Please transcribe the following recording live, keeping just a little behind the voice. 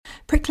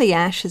Prickly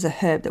ash is a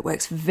herb that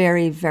works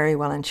very, very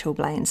well in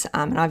chilblains,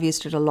 and I've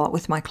used it a lot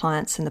with my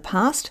clients in the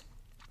past.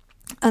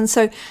 And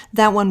so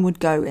that one would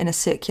go in a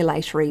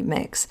circulatory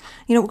mix.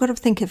 We've got to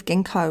think of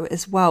ginkgo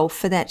as well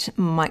for that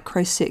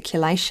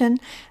microcirculation.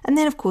 And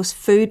then, of course,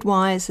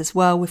 food-wise as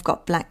well, we've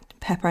got black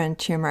pepper and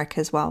turmeric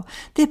as well.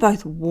 They're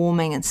both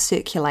warming and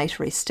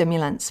circulatory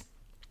stimulants.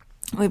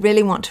 We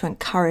really want to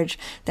encourage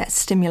that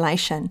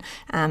stimulation,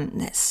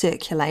 that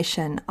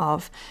circulation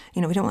of,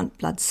 we don't want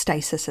blood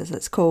stasis as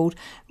it's called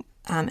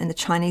in the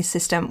Chinese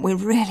system. We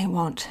really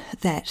want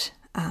that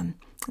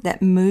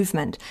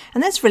movement,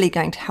 and that's really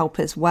going to help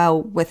as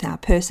well with our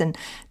person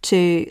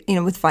to,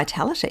 with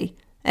vitality,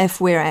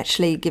 if we're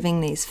actually giving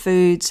these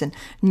foods and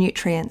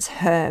nutrients,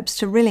 herbs,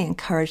 to really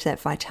encourage that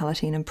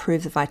vitality and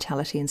improve the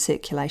vitality and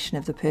circulation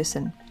of the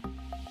person.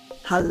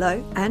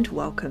 Hello and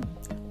welcome.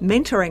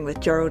 Mentoring with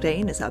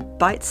Geraldine is a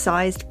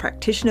bite-sized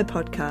practitioner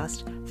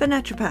podcast for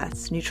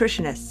naturopaths,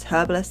 nutritionists,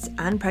 herbalists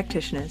and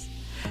practitioners.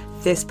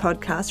 This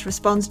podcast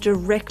responds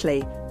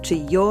directly to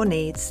your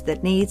needs, the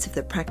needs of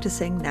the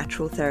practicing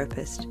natural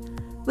therapist.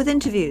 With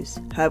interviews,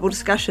 herbal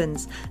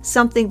discussions,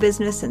 something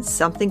business and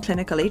something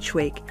clinical each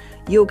week,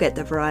 you'll get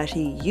the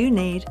variety you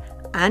need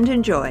and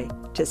enjoy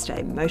to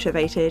stay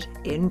motivated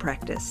in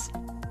practice.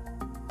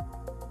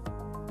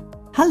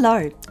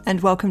 Hello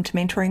and welcome to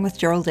Mentoring with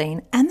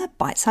Geraldine and the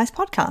Bite Size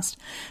Podcast.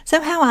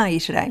 So how are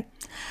you today?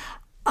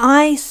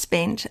 I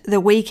spent the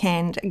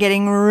weekend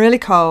getting really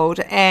cold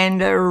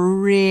and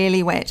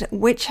really wet,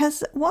 what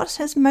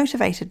has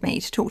motivated me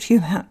to talk to you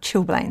about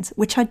chilblains,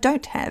 which I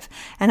don't have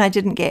and I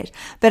didn't get,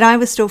 but I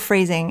was still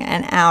freezing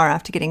an hour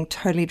after getting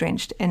totally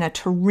drenched in a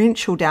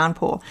torrential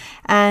downpour.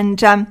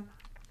 And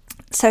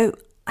so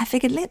I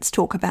figured let's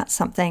talk about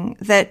something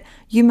that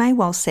you may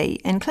well see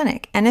in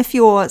clinic. And if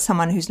you're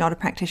someone who's not a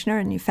practitioner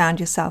and you found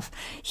yourself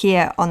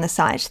here on the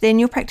site, then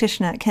your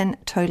practitioner can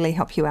totally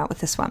help you out with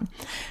this one.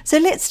 So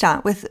let's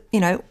start with,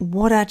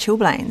 what are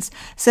chilblains?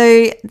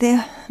 So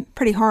they're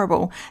pretty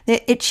horrible.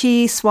 They're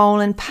itchy,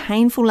 swollen,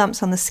 painful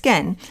lumps on the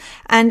skin.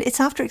 And it's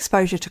after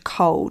exposure to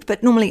cold,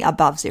 but normally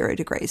above 0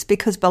 degrees,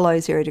 because below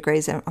 0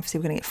 degrees, obviously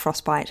we're going to get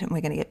frostbite and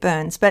we're going to get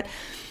burns. But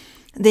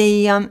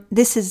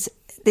this is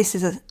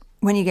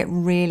when you get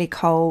really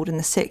cold and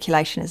the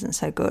circulation isn't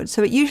so good.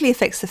 So it usually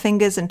affects the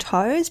fingers and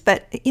toes,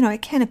 but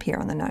it can appear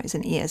on the nose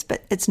and ears,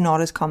 but it's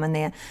not as common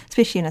there,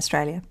 especially in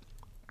Australia.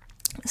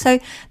 So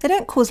they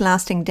don't cause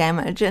lasting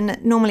damage and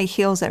it normally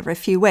heals over a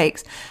few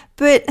weeks,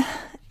 but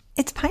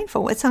it's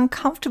painful, it's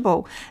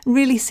uncomfortable,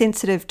 really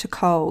sensitive to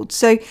cold.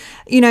 So,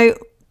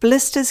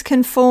 blisters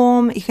can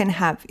form, you can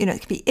have, it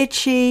can be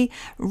itchy,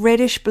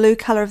 reddish blue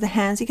colour of the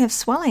hands, you can have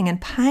swelling and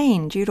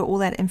pain due to all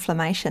that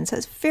inflammation. So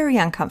it's very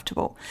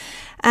uncomfortable.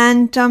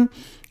 And,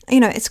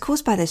 it's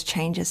caused by those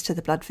changes to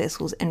the blood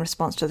vessels in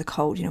response to the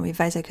cold. We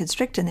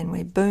vasoconstrict and then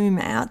we boom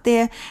out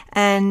there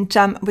and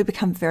we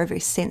become very, very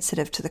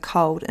sensitive to the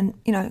cold. And,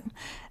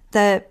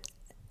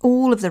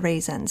 all of the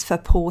reasons for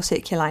poor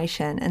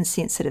circulation and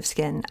sensitive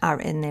skin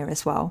are in there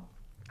as well.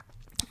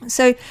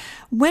 So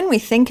when we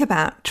think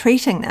about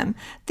treating them,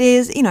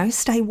 there's,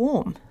 stay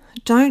warm.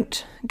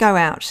 Don't go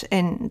out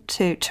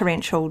into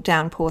torrential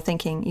downpour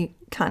thinking you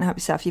can't help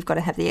yourself, you've got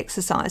to have the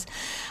exercise.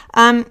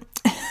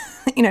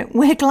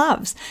 Wear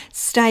gloves,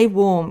 stay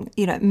warm,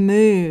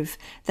 move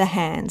the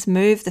hands,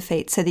 move the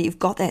feet so that you've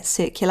got that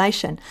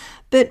circulation.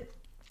 But,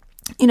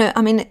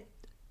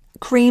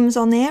 creams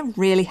on there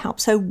really help.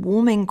 So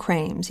warming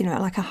creams,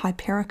 like a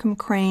hypericum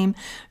cream,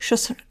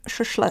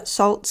 schusslet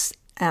salts.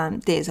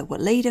 There's a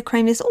Weleda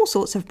cream. There's all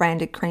sorts of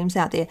branded creams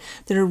out there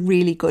that are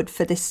really good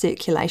for this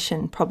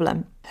circulation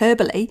problem.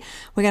 Herbally,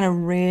 we're going to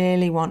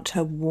really want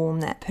to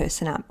warm that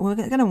person up. We're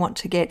going to want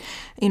to get,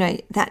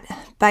 that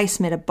base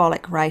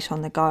metabolic rate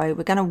on the go.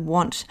 We're going to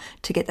want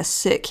to get the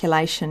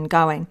circulation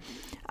going.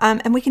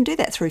 And we can do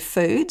that through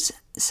foods.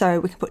 So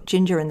we can put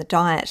ginger in the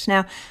diet.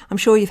 Now, I'm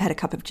sure you've had a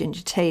cup of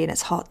ginger tea and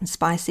it's hot and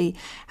spicy.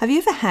 Have you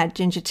ever had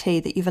ginger tea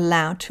that you've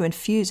allowed to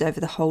infuse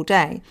over the whole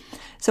day?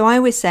 So I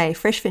always say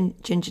fresh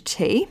ginger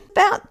tea,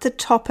 about the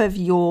top of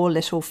your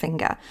little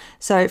finger.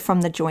 So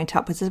from the joint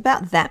upwards, it's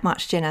about that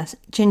much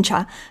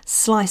ginger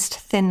sliced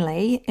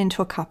thinly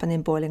into a cup and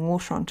then boiling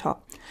water on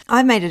top.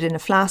 I made it in a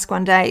flask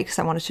one day because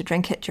I wanted to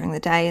drink it during the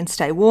day and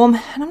stay warm.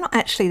 And I'm not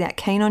actually that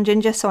keen on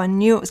ginger, so I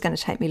knew it was going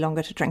to take me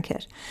longer to drink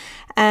it.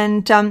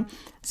 And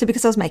so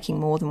because I was making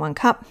more than one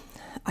cup,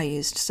 I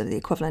used sort of the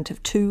equivalent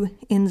of 2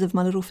 ends of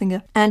my little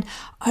finger. And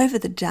over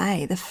the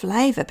day, the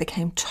flavour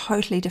became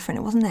totally different.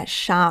 It wasn't that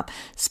sharp,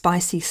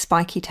 spicy,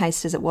 spiky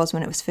taste as it was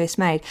when it was first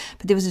made,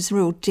 but there was this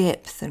real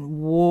depth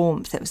and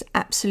warmth. It was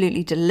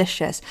absolutely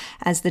delicious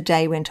as the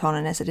day went on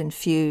and as it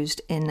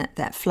infused in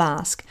that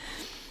flask.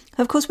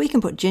 Of course, we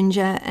can put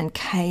ginger and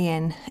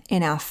cayenne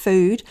in our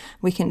food.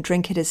 We can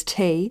drink it as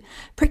tea.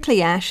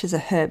 Prickly ash is a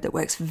herb that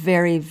works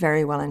very,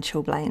 very well in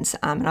chilblains,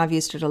 and I've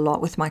used it a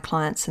lot with my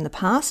clients in the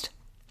past.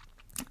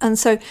 And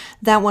so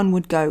that one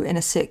would go in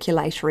a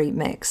circulatory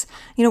mix.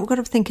 We've got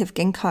to think of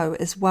ginkgo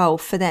as well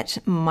for that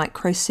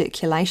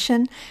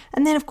microcirculation.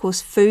 And then, of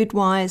course,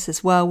 food-wise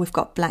as well, we've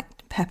got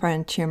black pepper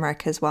and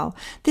turmeric as well.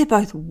 They're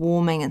both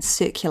warming and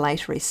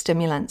circulatory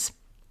stimulants.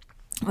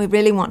 We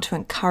really want to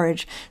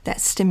encourage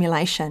that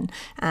stimulation,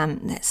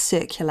 that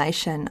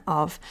circulation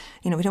of,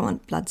 we don't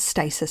want blood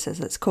stasis as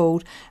it's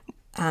called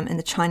in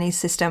the Chinese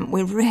system.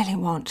 We really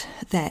want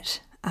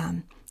that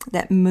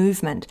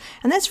movement,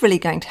 and that's really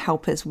going to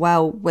help as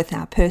well with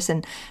our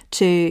person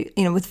to,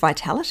 with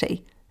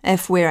vitality.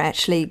 If we're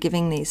actually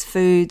giving these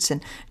foods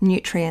and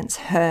nutrients,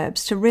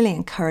 herbs, to really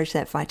encourage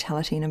that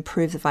vitality and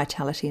improve the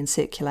vitality and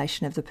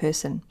circulation of the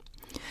person.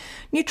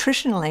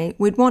 Nutritionally,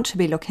 we'd want to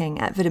be looking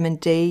at vitamin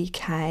D,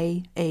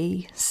 K,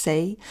 E,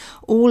 C.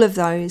 All of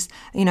those,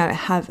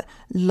 have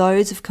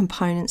loads of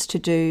components to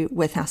do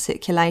with our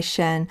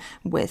circulation,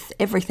 with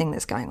everything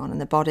that's going on in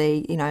the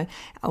body,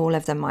 all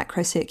of the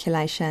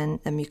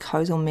microcirculation, the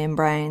mucosal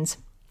membranes.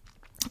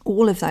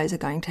 All of those are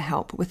going to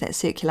help with that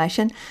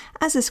circulation,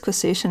 as is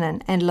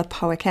quercetin and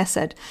lipoic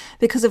acid.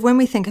 Because when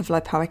we think of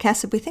lipoic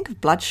acid, we think of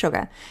blood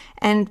sugar.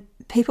 And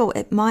people,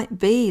 it might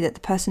be that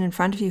the person in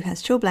front of you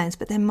has chilblains,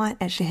 but they might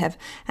actually have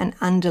an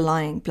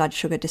underlying blood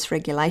sugar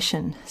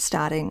dysregulation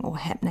starting or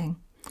happening.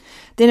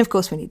 Then, of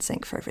course, we need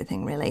zinc for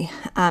everything, really.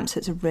 So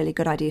it's a really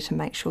good idea to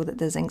make sure that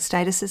the zinc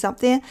status is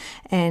up there.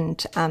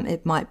 And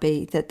it might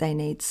be that they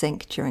need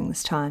zinc during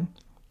this time.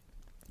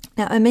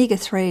 Now,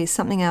 omega-3 is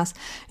something else,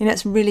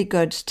 it's really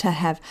good to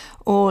have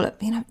all,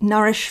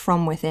 nourish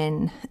from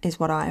within is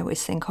what I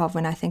always think of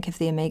when I think of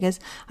the omegas.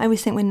 I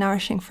always think we're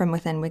nourishing from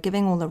within. We're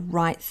giving all the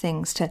right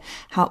things to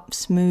help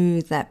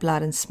smooth that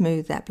blood and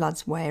smooth that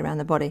blood's way around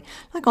the body.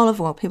 Like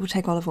olive oil, people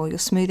take olive oil, you're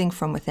smoothing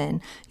from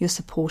within, you're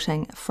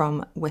supporting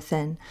from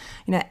within.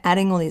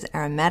 Adding all these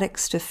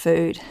aromatics to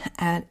food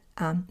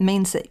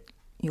means that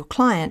your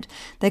client,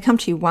 they come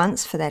to you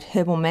once for that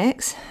herbal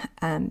mix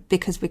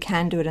because we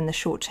can do it in the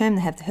short term.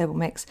 They have the herbal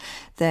mix,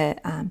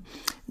 the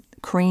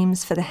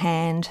creams for the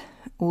hand,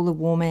 all the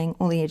warming,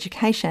 all the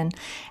education,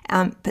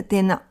 but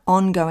then the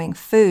ongoing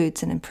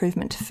foods and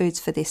improvement to foods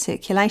for their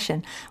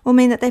circulation will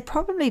mean that they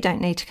probably don't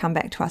need to come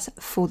back to us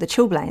for the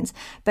chilblains,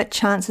 but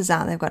chances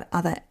are they've got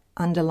other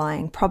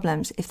underlying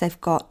problems if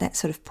they've got that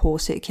sort of poor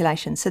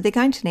circulation. So they're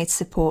going to need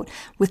support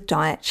with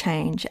diet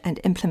change and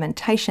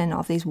implementation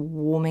of these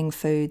warming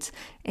foods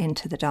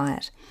into the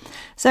diet.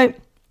 So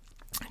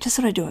I just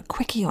thought I'd do a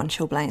quickie on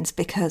chilblains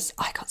because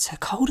I got so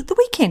cold at the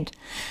weekend.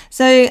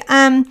 So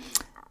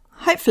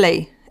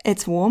hopefully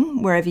it's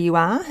warm wherever you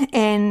are,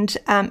 and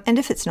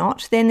if it's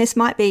not, then this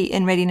might be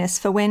in readiness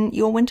for when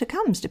your winter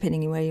comes,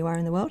 depending on where you are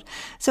in the world.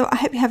 So I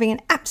hope you're having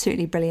an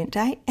absolutely brilliant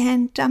day,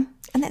 and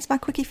that's my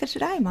quickie for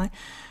today, my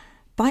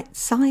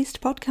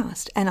bite-sized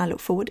podcast, and I look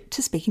forward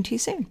to speaking to you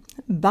soon.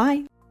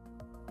 Bye.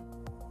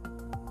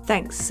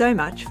 Thanks so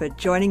much for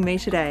joining me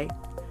today.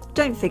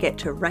 Don't forget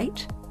to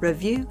rate,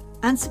 review,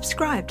 and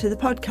subscribe to the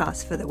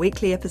podcast for the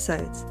weekly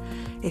episodes.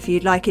 If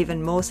you'd like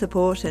even more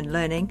support and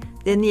learning,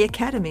 then the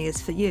Academy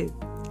is for you.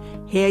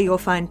 Here you'll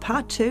find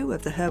part 2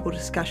 of the herbal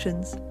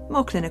discussions,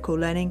 more clinical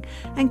learning,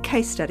 and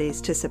case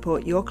studies to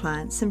support your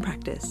clients in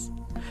practice.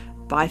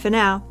 Bye for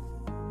now.